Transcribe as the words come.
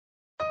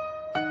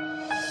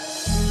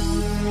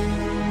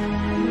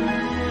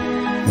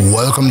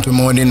Welcome to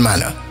Morning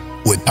Manna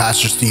with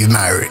Pastor Steve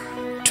Myrie.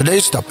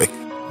 Today's topic: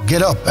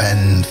 get up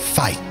and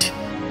fight.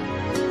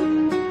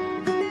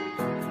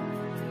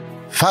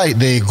 Fight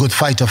the good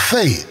fight of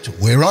faith,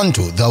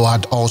 whereunto thou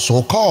art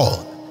also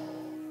called.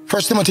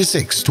 1 Timothy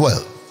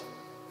 6:12.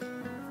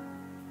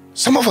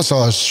 Some of us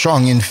are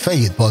strong in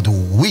faith but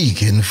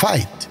weak in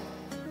fight.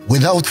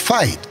 Without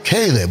fight,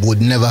 Caleb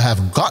would never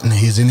have gotten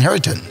his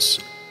inheritance.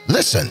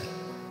 Listen,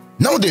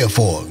 now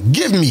therefore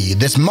give me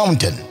this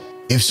mountain,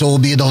 if so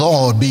be the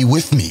Lord be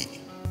with me,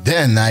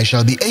 then I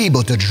shall be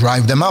able to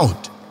drive them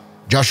out.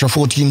 Joshua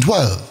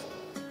 14:12.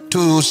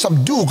 To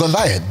subdue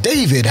Goliath,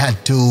 David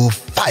had to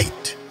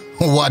fight.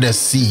 What a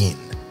scene!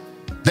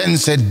 Then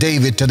said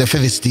David to the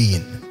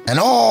Philistine, and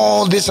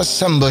all this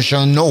assembly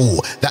shall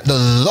know that the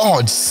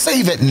Lord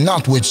saveth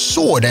not with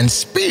sword and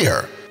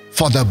spear,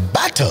 for the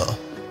battle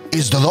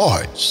is the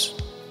Lord's.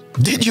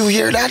 Did you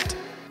hear that?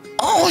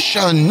 All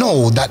shall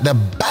know that the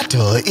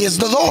battle is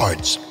the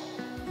Lord's.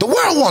 The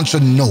world wants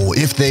to know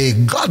if the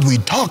God we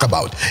talk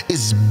about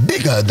is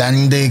bigger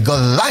than the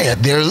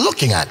Goliath they're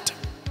looking at.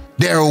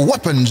 Their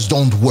weapons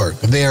don't work.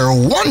 They're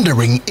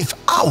wondering if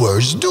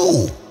ours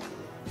do.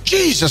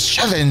 Jesus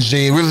challenged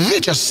a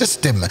religious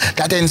system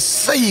that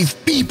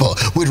enslaved people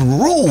with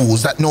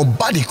rules that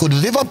nobody could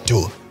live up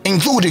to,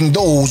 including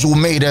those who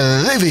made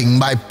a living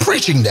by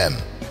preaching them.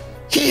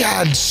 He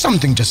had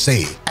something to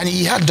say, and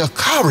he had the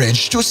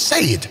courage to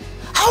say it.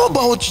 How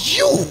about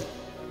you?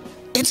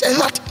 It's a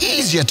lot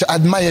easier to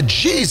admire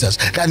Jesus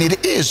than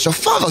it is to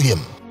follow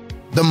him.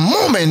 The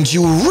moment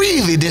you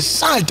really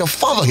decide to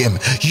follow him,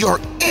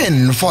 you're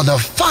in for the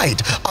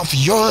fight of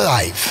your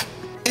life.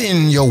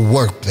 In your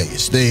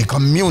workplace, the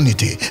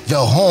community, the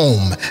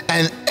home,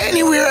 and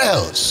anywhere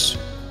else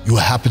you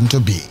happen to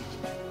be.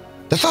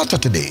 The thought for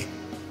today: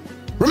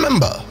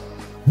 remember,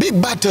 big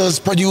battles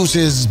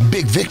produces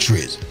big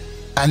victories,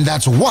 and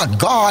that's what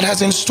God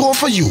has in store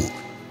for you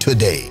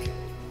today.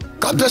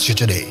 God bless you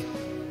today,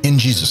 in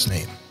Jesus'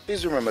 name.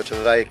 Please remember to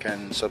like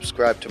and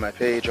subscribe to my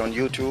page on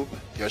YouTube.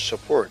 Your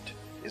support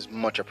is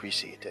much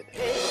appreciated.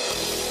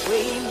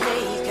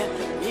 Waymaker,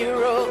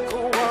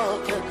 miracle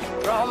worker,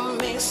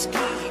 promise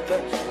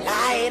keeper,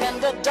 light in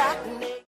the darkness.